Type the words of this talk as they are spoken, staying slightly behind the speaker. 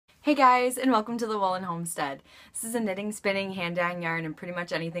Hey guys, and welcome to the Woolen Homestead. This is a knitting, spinning, hand-dyeing yarn, and pretty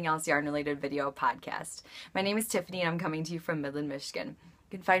much anything else yarn-related video podcast. My name is Tiffany, and I'm coming to you from Midland, Michigan.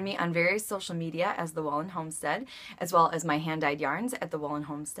 You can find me on various social media as the Woolen Homestead, as well as my hand-dyed yarns at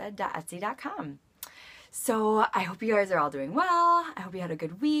thewoolenhomestead.etsy.com. So I hope you guys are all doing well. I hope you had a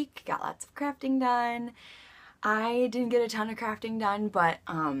good week, got lots of crafting done. I didn't get a ton of crafting done, but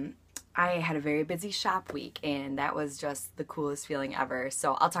I had a very busy shop week, and that was just the coolest feeling ever.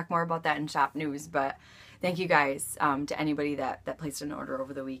 So I'll talk more about that in shop news, but thank you guys to anybody that placed an order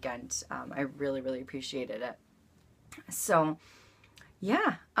over the weekend. I really appreciated it. So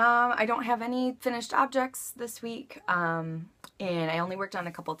yeah, I don't have any finished objects this week, and I only worked on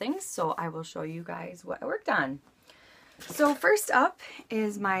a couple things, so I will show you guys what I worked on. So first up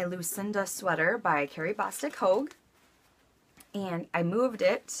is my Lucinda sweater by Carrie Bostic Hogue, and I moved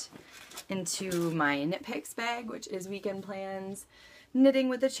it into my Knit Picks bag, which is weekend plans, knitting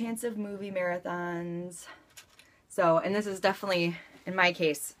with a chance of movie marathons. So, and this is definitely, in my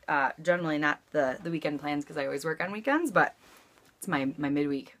case, generally not the weekend plans because I always work on weekends, but it's my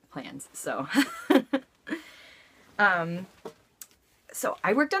midweek plans. So, so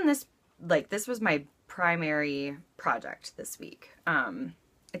I worked on this, like this was my primary project this week.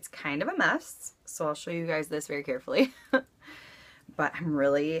 It's kind of a mess, so I'll show you guys this very carefully. But I'm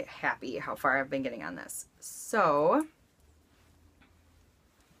really happy how far I've been getting on this. So,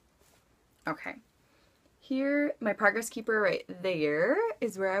 okay. Here, my progress keeper right there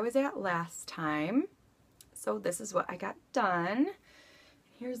is where I was at last time. So this is what I got done.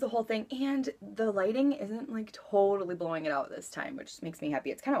 Here's the whole thing. And the lighting isn't like totally blowing it out this time, which makes me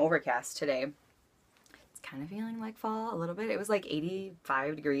happy. It's kind of overcast today. It's kind of feeling like fall a little bit. It was like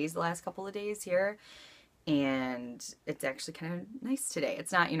 85 degrees the last couple of days here. And it's actually kind of nice today.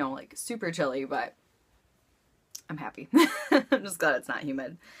 It's not, you know, like super chilly, but I'm happy. I'm just glad it's not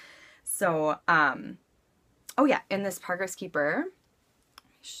humid. So, oh yeah, in this progress keeper, let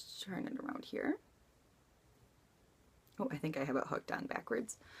me turn it around here. Oh, I think I have it hooked on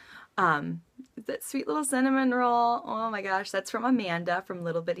backwards. That sweet little cinnamon roll. Oh my gosh, that's from Amanda from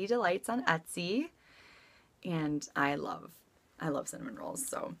Little Bitty Delights on Etsy. And I love cinnamon rolls,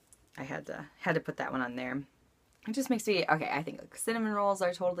 so I had to put that one on there. It just makes me, okay, I think like cinnamon rolls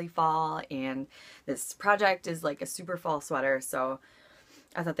are totally fall, and this project is like a super fall sweater, so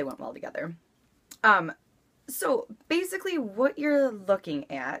I thought they went well together. So basically what you're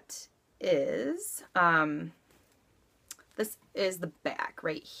looking at is, this is the back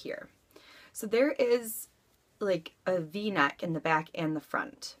right here. So there is like a V-neck in the back and the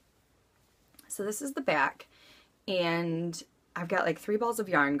front. So this is the back, and I've got like 3 balls of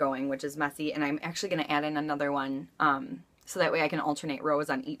yarn going, which is messy, and I'm actually going to add in another one so that way I can alternate rows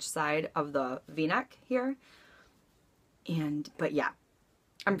on each side of the V-neck here. But yeah,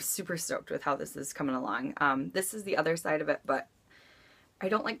 I'm super stoked with how this is coming along. This is the other side of it, but I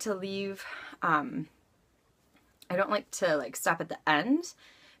don't like to leave, I don't like to like stop at the end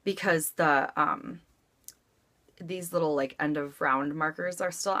because the these little like end of round markers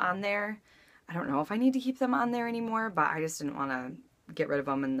are still on there. I don't know if I need to keep them on there anymore, but I just didn't want to get rid of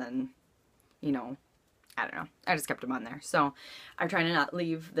them and then, you know, I don't know. I just kept them on there. So I'm trying to not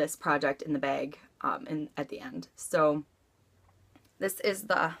leave this project in the bag at the end. So this is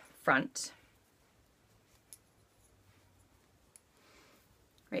the front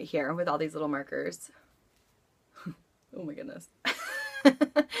right here with all these little markers. Oh my goodness.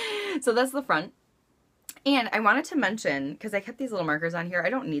 So that's the front. And I wanted to mention, because I kept these little markers on here,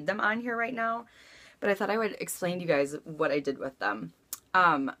 I don't need them on here right now, but I thought I would explain to you guys what I did with them.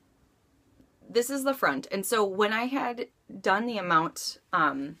 This is the front, and so when I had done the amount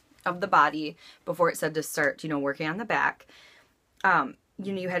of the body before it said to start, you know, working on the back, you know,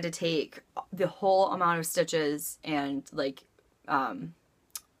 you had to take the whole amount of stitches and like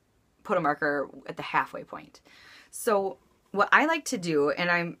put a marker at the halfway point. So what I like to do,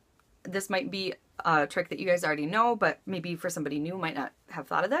 and this might be a trick that you guys already know, but maybe for somebody new might not have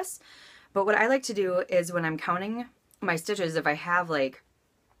thought of this. But what I like to do is when I'm counting my stitches, if I have like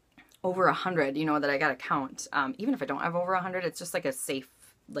over 100, you know, that I gotta count, even if I don't have over 100, it's just like a safe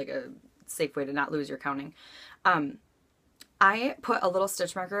way to not lose your counting. I put a little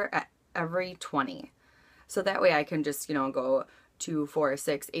stitch marker at every 20. So that way I can just, you know, go 2, 4,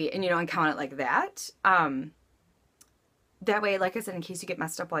 6, 8, and, you know, and count it like that. That way, like I said, in case you get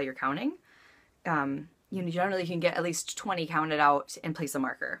messed up while you're counting, you know, generally you can get at least 20 counted out and place a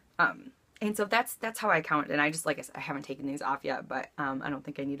marker. And so that's how I count. And I just, like I said, I haven't taken these off yet, but I don't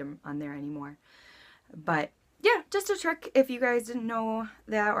think I need them on there anymore. But yeah, just a trick if you guys didn't know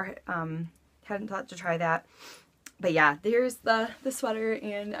that or hadn't thought to try that. But yeah, there's the sweater,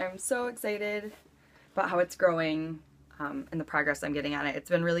 and I'm so excited about how it's growing and the progress I'm getting on it. It's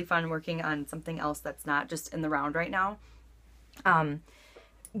been really fun working on something else that's not just in the round right now,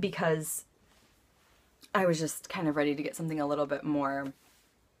 because I was just kind of ready to get something a little bit more,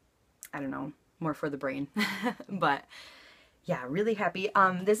 I don't know, more for the brain. But yeah, really happy.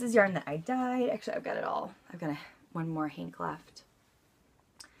 This is yarn that I dyed. Actually, I've got it all. I've got one more hank left.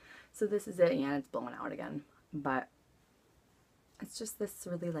 So this is it. Yeah, it's blowing out again. But it's just this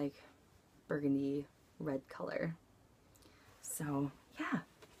really like burgundy red color. So yeah,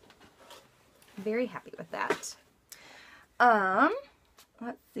 very happy with that.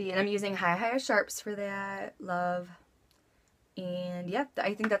 Let's see. And I'm using High Sharps for that. Love. And yeah,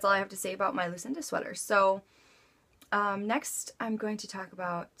 I think that's all I have to say about my Lucinda sweater. So next I'm going to talk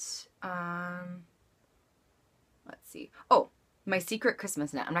about, let's see. Oh, my secret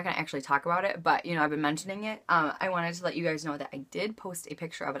Christmas knit. I'm not going to actually talk about it, but you know, I've been mentioning it. I wanted to let you guys know that I did post a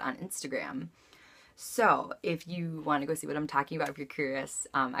picture of it on Instagram. So if you want to go see what I'm talking about, if you're curious,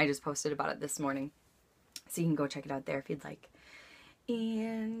 I just posted about it this morning. So you can go check it out there if you'd like.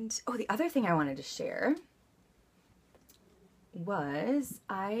 And, oh, the other thing I wanted to share was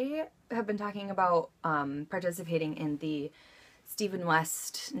I have been talking about participating in the Stephen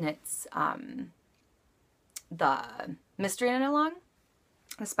West Knits, the Mystery Knit Along,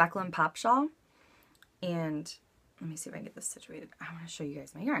 the Speckle and Pop Shawl. And let me see if I can get this situated. I want to show you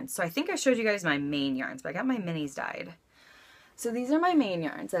guys my yarns. So I think I showed you guys my main yarns, but I got my minis dyed. So these are my main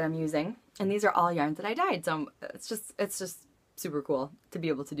yarns that I'm using, and these are all yarns that I dyed. So it's just super cool to be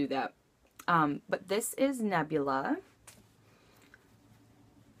able to do that. But this is Nebula.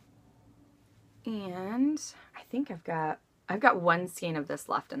 And I think I've got one skein of this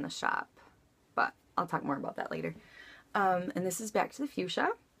left in the shop, but I'll talk more about that later. And this is Back to the Fuchsia.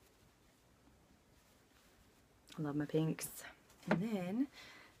 I love my pinks. And then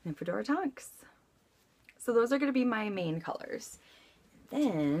Nymphadora Tonks. So those are going to be my main colors.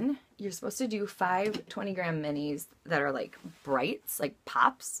 Then you're supposed to do 5 20-gram minis that are like brights, like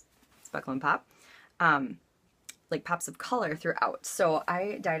pops, Speckle and Pop, like pops of color throughout. So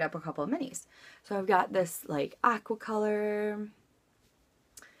I dyed up a couple of minis. So I've got this like aqua color,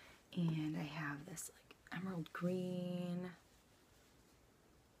 and I have this like emerald green,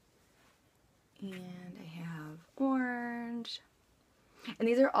 and I have orange, and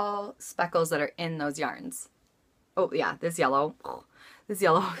these are all speckles that are in those yarns. Oh yeah, this yellow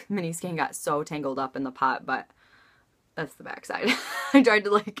mini skein got so tangled up in the pot, but that's the backside. I tried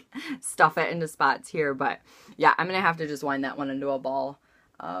to like stuff it into spots here, but yeah, I'm gonna have to just wind that one into a ball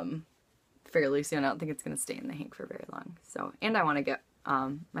fairly soon. I don't think it's gonna stay in the hank for very long. So, and I want to get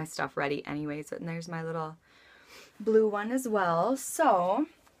my stuff ready anyway. So, and there's my little blue one as well. So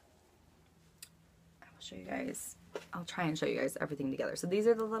I will show you guys. I'll try and show you guys everything together. So these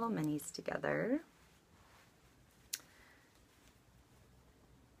are the little minis together.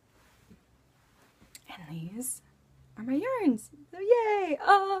 And these are my yarns. So yay!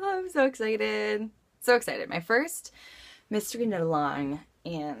 Oh, I'm so excited. So excited. My first mystery knit along,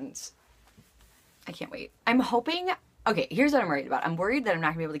 and I can't wait. I'm hoping, okay, here's what I'm worried about. I'm worried that I'm not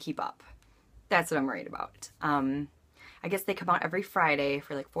gonna be able to keep up. That's what I'm worried about. I guess they come out every Friday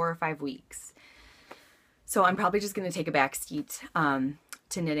for like 4 or 5 weeks. So I'm probably just gonna take a back seat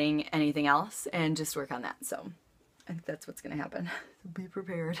to knitting anything else and just work on that. So I think that's what's going to happen. So be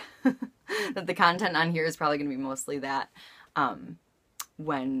prepared. That the content on here is probably going to be mostly that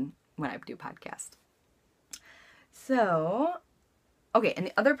when I do podcast. So, okay, and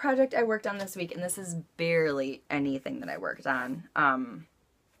the other project I worked on this week, and this is barely anything that I worked on,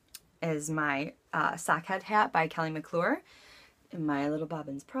 is my sock head hat by Kelly McClure in my little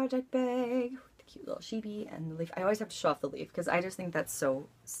Bobbins project bag. The cute little sheepy and the leaf. I always have to show off the leaf because I just think that's so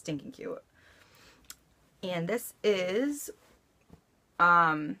stinking cute. And this is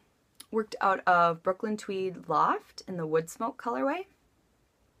worked out of Brooklyn Tweed Loft in the Wood Smoke colorway.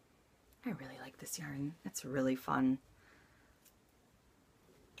 I really like this yarn. It's really fun.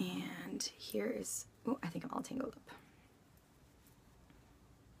 And here is, oh, I think I'm all tangled up.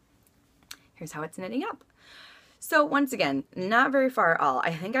 Here's how it's knitting up. So once again, not very far at all.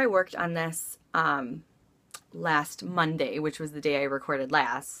 I think I worked on this last Monday, which was the day I recorded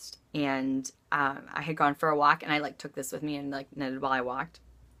last. And I had gone for a walk, and I like took this with me and like knitted while I walked,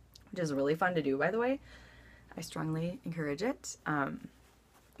 which is really fun to do, by the way. I strongly encourage it.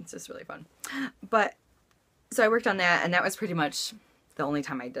 It's just really fun. But so I worked on that, and that was pretty much the only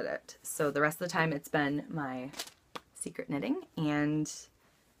time I did it. So the rest of the time it's been my secret knitting and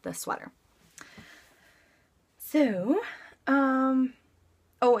the sweater. So,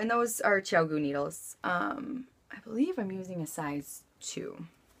 oh, and those are Chiaogu needles. I believe I'm using a size 2,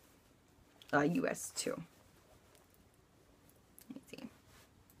 US 2. Let me see.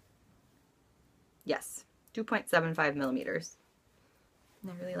 Yes, 2.75 millimeters.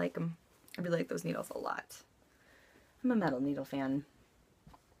 And I really like them. I really like those needles a lot. I'm a metal needle fan.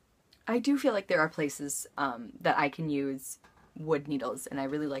 I do feel like there are places that I can use wood needles, and I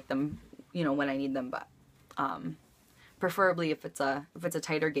really like them, you know, when I need them, but preferably if it's a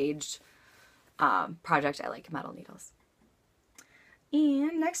tighter gauged project, I like metal needles.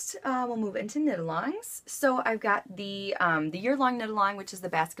 And next we'll move into knit-alongs. So I've got the year-long knit-along, which is the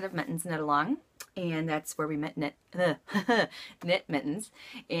Basket of Mittens knit-along, and that's where we knit mittens.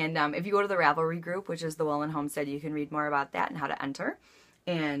 And if you go to the Ravelry Group, which is the Woolen Homestead, you can read more about that and how to enter.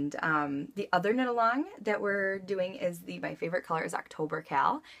 And the other knit-along that we're doing is my favorite color is October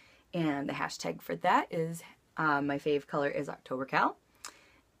Cal, and the hashtag for that is my fave color is October Cal.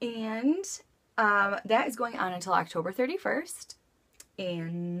 And that is going on until October 31st.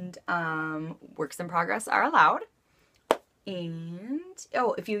 And works in progress are allowed. And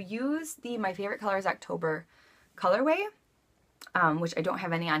oh, if you use the My Favorite Color is October colorway, which I don't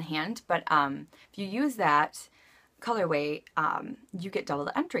have any on hand, but if you use that colorway, you get double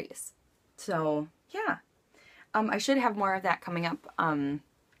the entries. So yeah, I should have more of that coming up. I'm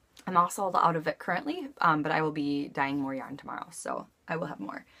all sold out of it currently, but I will be dyeing more yarn tomorrow, so I will have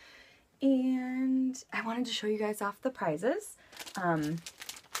more. And I wanted to show you guys off the prizes.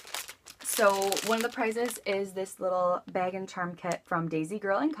 So one of the prizes is this little bag and charm kit from Daisy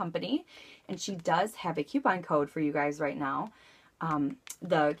Girl and Company, and she does have a coupon code for you guys right now.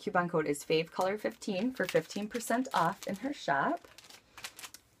 The coupon code is FAVECOLOR15 for 15% off in her shop,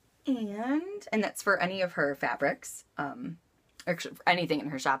 and that's for any of her fabrics, or anything in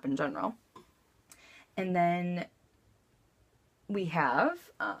her shop in general. And then we have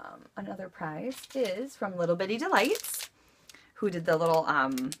another prize is from Little Bitty Delights, who did the little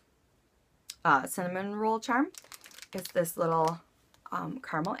cinnamon roll charm. It's this little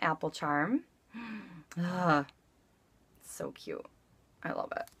caramel apple charm. So cute. I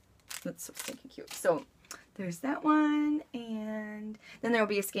love it. That's so stinking cute. So there's that one, and then there will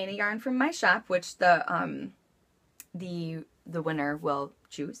be a skein of yarn from my shop, which the winner will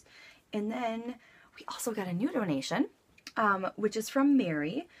choose. And then we also got a new donation, which is from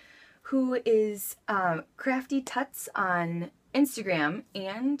Mary, who is Crafty Tuts on Instagram,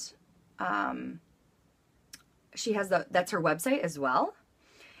 and she has that's her website as well,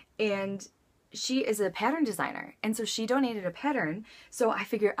 and she is a pattern designer, and so she donated a pattern, so I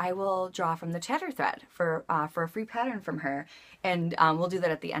figure I will draw from the chatter thread for a free pattern from her, and we'll do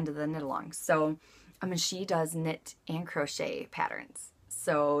that at the end of the knit along. So I mean, she does knit and crochet patterns,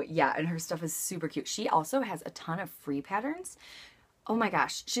 so yeah, and her stuff is super cute. She also has a ton of free patterns. Oh my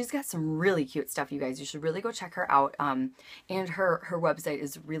gosh, she's got some really cute stuff, you guys. You should really go check her out. And her website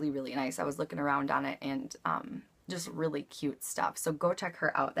is really, really nice. I was looking around on it, and just really cute stuff. So go check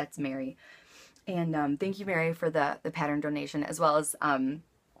her out. That's Mary. And thank you, Mary, for the pattern donation, as well as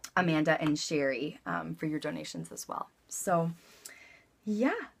Amanda and Sherry for your donations as well. So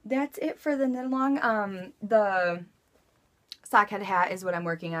yeah, that's it for the knit along. The sockhead hat is what I'm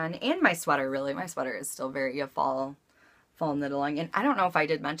working on, and my sweater, really. My sweater is still very a fall knit along, and I don't know if I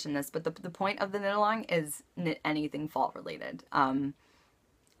did mention this, but the point of the knit along is knit anything fall related.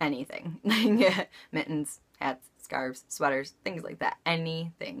 Anything. Mittens, hats, scarves, sweaters, things like that.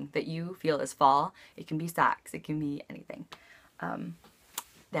 Anything that you feel is fall. It can be socks, it can be anything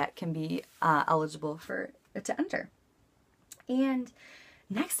that can be eligible to enter. And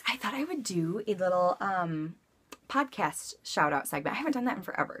next, I thought I would do a little podcast shout out segment. I haven't done that in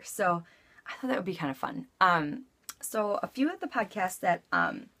forever, so I thought that would be kind of fun. So a few of the podcasts that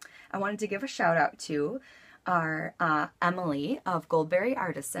I wanted to give a shout out to are Emily of Goldberry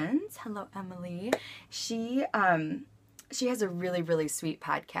Artisans. Hello, Emily. She has a really, really sweet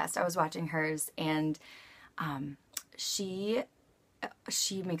podcast. I was watching hers, and she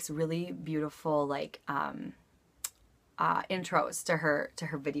makes really beautiful like intros to her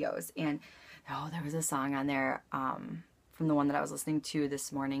videos. And there was a song on there from the one that I was listening to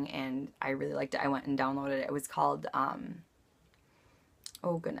this morning, and I really liked it. I went and downloaded it. It was called,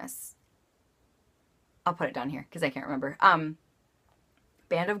 oh goodness, I'll put it down here because I can't remember.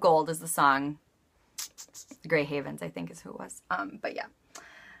 Band of Gold is the song. Grey Havens, I think, is who it was. But yeah,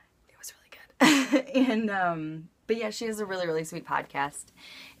 it was really good. And, but yeah, she has a really, really sweet podcast,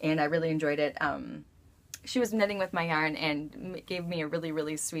 and I really enjoyed it. She was knitting with my yarn and gave me a really,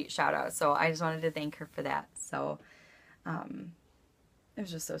 really sweet shout out. So I just wanted to thank her for that. So, it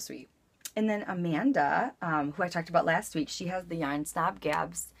was just so sweet. And then Amanda, who I talked about last week, she has the Yarn Snob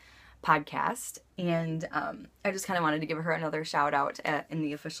Gabs podcast, and I just kind of wanted to give her another shout out in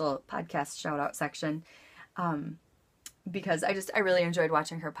the official podcast shout out section, because I really enjoyed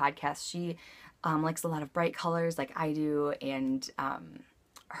watching her podcast. She likes a lot of bright colors like I do, and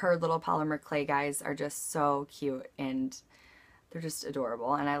her little polymer clay guys are just so cute, and they're just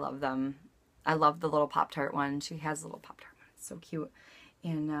adorable, and I love them. I love the little Pop-Tart one. She has a little Pop-Tart one. It's so cute.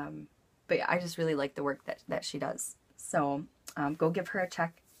 And but yeah, I just really like the work that she does. So go give her a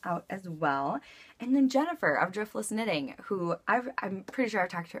check out as well. And then Jennifer of Driftless Knitting, who I'm pretty sure I've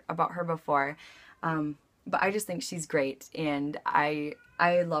talked about her before, but I just think she's great, and I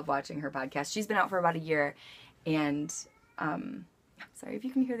love watching her podcast. She's been out for about a year, and sorry if you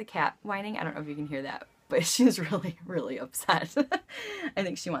can hear the cat whining. I don't know if you can hear that, but she's really, really upset. I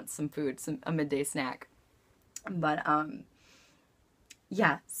think she wants some food, a midday snack. But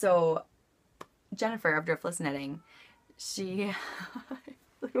yeah, so Jennifer of Driftless Knitting, she,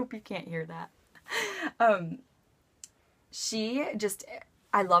 I hope you can't hear that. She just,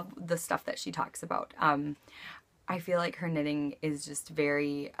 I love the stuff that she talks about. I feel like her knitting is just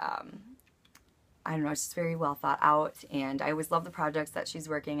very, I don't know, it's just very well thought out, and I always love the projects that she's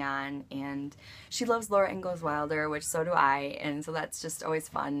working on, and she loves Laura Ingalls Wilder, which so do I, and so that's just always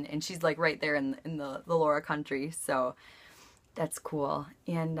fun, and she's like right there in the Laura country, so that's cool.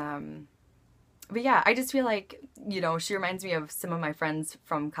 And but yeah, I just feel like, you know, she reminds me of some of my friends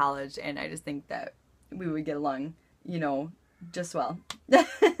from college, and I just think that we would get along, you know, just well.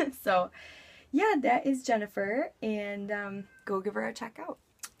 So yeah, that is Jennifer, and go give her a check out.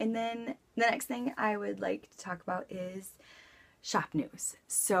 And then the next thing I would like to talk about is shop news.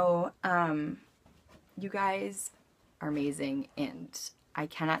 So, you guys are amazing, and I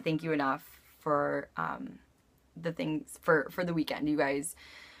cannot thank you enough for the things for the weekend. You guys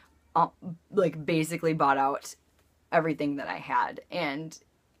like basically bought out everything that I had, and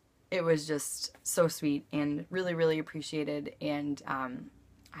it was just so sweet and really, really appreciated. And I'm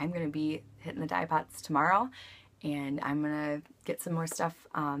gonna be hitting the dye pots tomorrow, and I'm gonna get some more stuff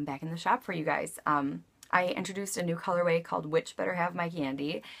back in the shop for you guys. I introduced a new colorway called Witch Better Have My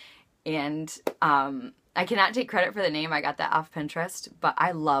Candy, and I cannot take credit for the name. I got that off Pinterest, but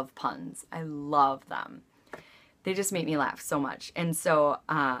I love puns. I love them. They just make me laugh so much. And so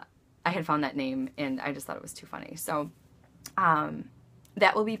I had found that name, and I just thought it was too funny. So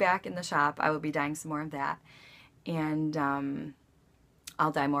that will be back in the shop. I will be dyeing some more of that, and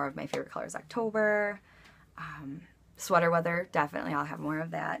I'll dye more of my favorite colors October. Sweater weather, definitely I'll have more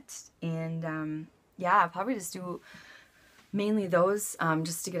of that. And yeah, I'll probably just do mainly those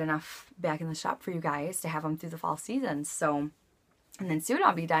just to get enough back in the shop for you guys to have them through the fall season. So, and then soon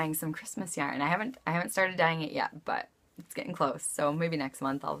I'll be dyeing some Christmas yarn. I haven't started dyeing it yet, but it's getting close. So maybe next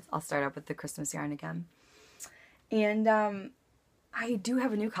month I'll start up with the Christmas yarn again. And I do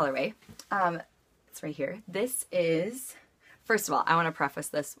have a new colorway. It's right here. This is, first of all, I want to preface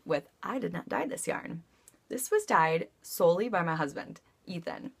this with, I did not dye this yarn. This was dyed solely by my husband,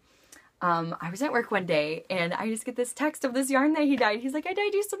 Ethan. I was at work one day, and I just get this text of this yarn that he dyed. He's like, I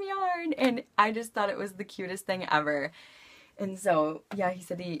dyed you some yarn, and I just thought it was the cutest thing ever. And so, yeah, he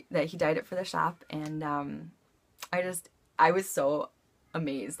said that he dyed it for the shop, and I was so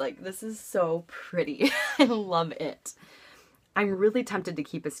amazed. Like, this is so pretty. I love it. I'm really tempted to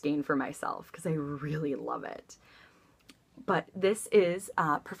keep a skein for myself because I really love it. But this is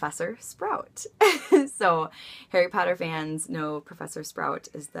Professor Sprout. So Harry Potter fans know Professor Sprout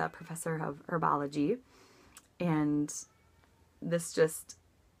is the professor of herbology. And this just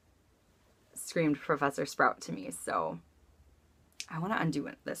screamed Professor Sprout to me. So I want to undo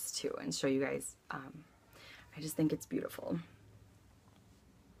this too and show you guys. I just think it's beautiful.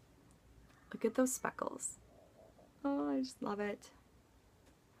 Look at those speckles. Oh, I just love it.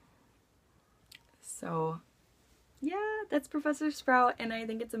 So yeah, that's Professor Sprout, and I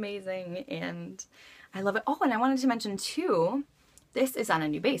think it's amazing, and I love it. Oh, and I wanted to mention too, this is on a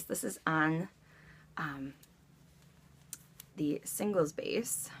new base. This is on the singles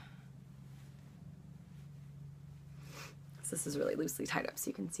base. So this is really loosely tied up so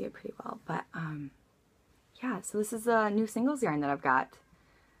you can see it pretty well. But yeah, so this is a new singles yarn that I've got,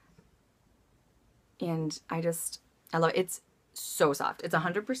 and I love it. It's so soft. It's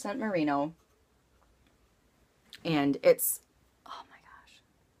 100% merino. And it's, oh my gosh,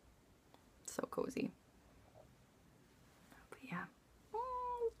 so cozy. But yeah,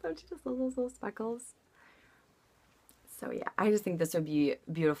 don't you just love those little speckles? So yeah, I just think this would be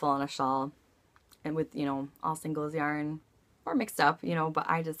beautiful on a shawl, and with, you know, all singles yarn or mixed up, you know, but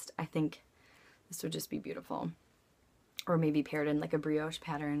I think this would just be beautiful. Or maybe paired in like a brioche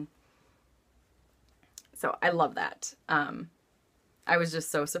pattern. So I love that. I was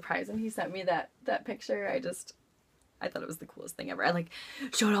just so surprised when he sent me that picture. I thought it was the coolest thing ever. I like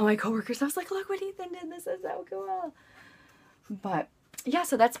showed all my coworkers. I was like, look what Ethan did. This is so cool. But yeah,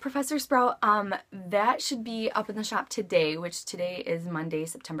 so that's Professor Sprout. That should be up in the shop today, which today is Monday,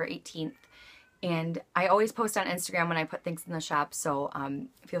 September 18th. And I always post on Instagram when I put things in the shop, so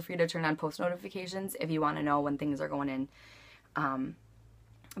feel free to turn on post notifications if you want to know when things are going in.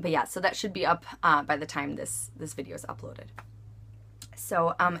 But yeah, so that should be up by the time this video is uploaded.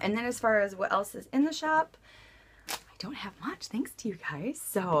 So, and then as far as what else is in the shop, I don't have much, thanks to you guys.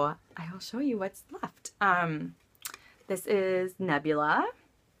 So I will show you what's left. This is Nebula.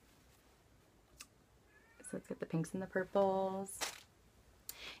 So it's got the pinks and the purples.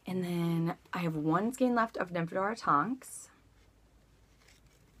 And then I have one skein left of Nymphadora Tonks.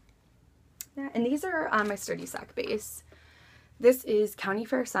 Yeah, and these are on my Sturdy Sock base. This is County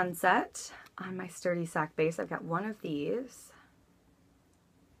Fair Sunset on my Sturdy Sock base. I've got one of these.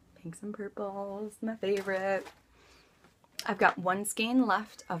 Pinks and purples, my favorite. I've got one skein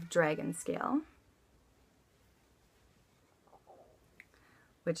left of Dragon Scale,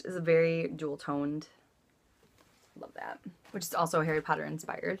 which is a very jewel-toned. Love that. Which is also Harry Potter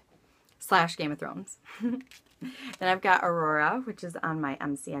inspired / Game of Thrones. Then I've got Aurora, which is on my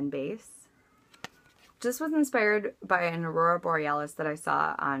MCN base. This was inspired by an Aurora Borealis that I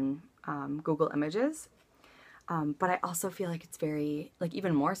saw on Google Images. But I also feel like it's very, like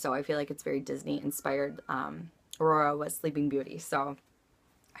even more so, I feel like it's very Disney inspired. Aurora was Sleeping Beauty, so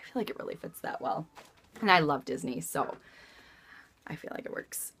I feel like it really fits that well. And I love Disney, so I feel like it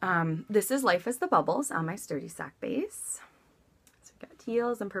works. This is Life is the Bubbles on my Sturdy Sock base. So we've got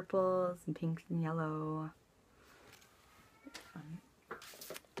teals and purples and pinks and yellow.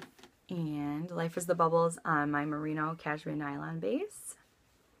 And Life is the Bubbles on my Merino Cashmere Nylon base.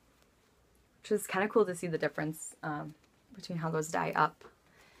 Which is kind of cool to see the difference between how those dye up.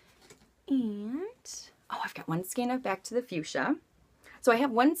 And, oh, I've got one skein of Back to the Fuchsia. So I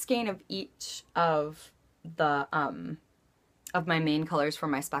have one skein of each of the, of my main colors for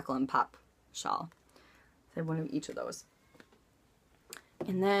my Speckle and Pop shawl. So I have one of each of those.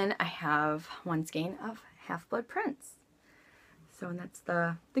 And then I have one skein of Half-Blood Prince. So and that's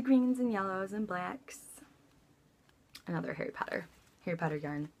the greens and yellows and blacks. Another Harry Potter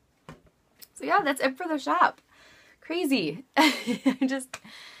yarn. So yeah, that's it for the shop. Crazy. I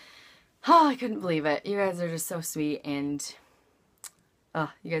couldn't believe it. You guys are just so sweet, and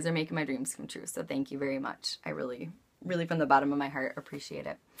you guys are making my dreams come true. So thank you very much. I really, really from the bottom of my heart appreciate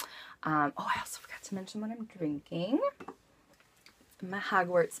it. Oh, I also forgot to mention what I'm drinking. My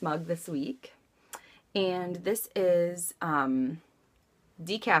Hogwarts mug this week. And this is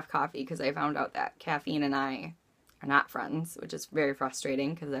decaf coffee, because I found out that caffeine and I are not friends, which is very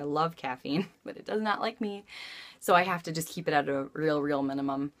frustrating because I love caffeine, but it does not like me. So I have to just keep it at a real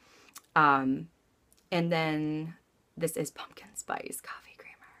minimum. And then this is pumpkin spice coffee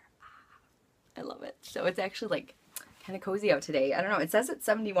creamer. I love it. So it's actually like kind of cozy out today. I don't know. It says it's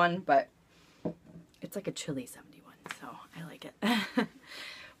 71, but it's like a chilly 71. So I like it.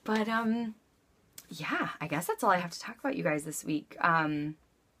 But yeah, I guess that's all I have to talk about, you guys, this week.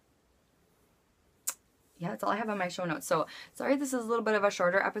 Yeah, that's all I have on my show notes. So sorry this is a little bit of a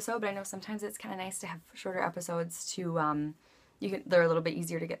shorter episode, but I know sometimes it's kind of nice to have shorter episodes to they're a little bit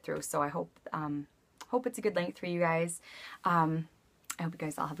easier to get through. So I hope it's a good length for you guys. I hope you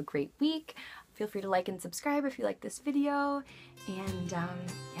guys all have a great week. Feel free to like and subscribe if you like this video. And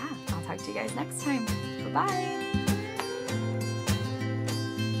yeah, I'll talk to you guys next time. Bye-bye.